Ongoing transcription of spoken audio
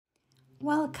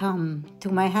Welcome to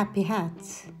my happy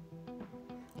hats.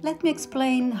 Let me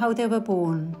explain how they were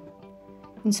born,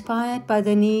 inspired by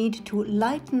the need to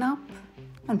lighten up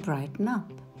and brighten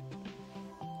up.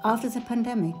 After the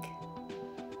pandemic,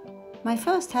 my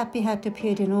first happy hat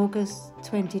appeared in August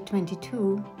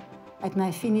 2022 at my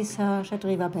finissage at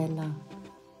Rivabella,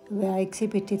 where I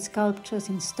exhibited sculptures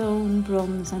in stone,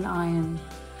 bronze and iron.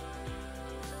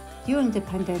 During the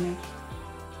pandemic,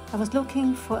 I was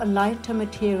looking for a lighter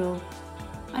material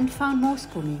and found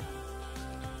moosgummi.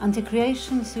 And the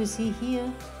creations you see here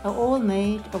are all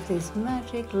made of this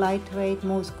magic lightweight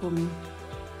moosgummi,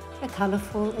 a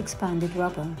colorful expanded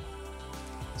rubber.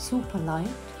 Super light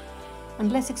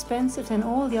and less expensive than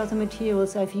all the other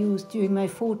materials I've used during my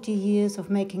 40 years of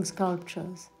making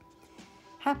sculptures.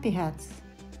 Happy hats,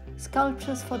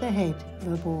 sculptures for the head,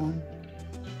 were born.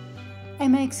 I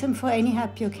make them for any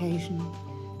happy occasion,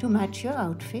 to match your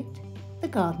outfit, the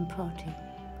garden party,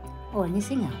 or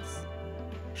anything else.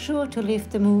 Sure to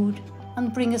lift the mood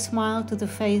and bring a smile to the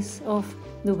face of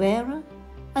the wearer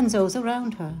and those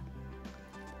around her.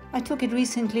 I took it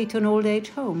recently to an old age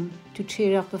home to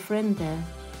cheer up a friend there,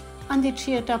 and it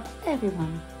cheered up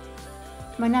everyone.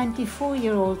 My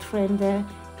 94-year-old friend there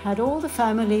had all the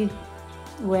family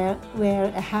wear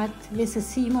a hat with the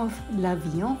theme of La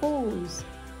Vie en Rose,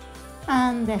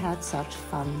 and they had such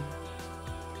fun.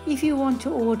 If you want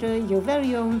to order your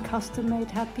very own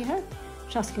custom-made happy hat,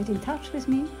 just get in touch with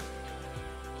me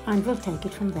and we'll take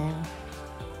it from there.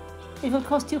 It will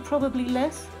cost you probably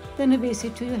less than a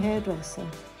visit to your hairdresser.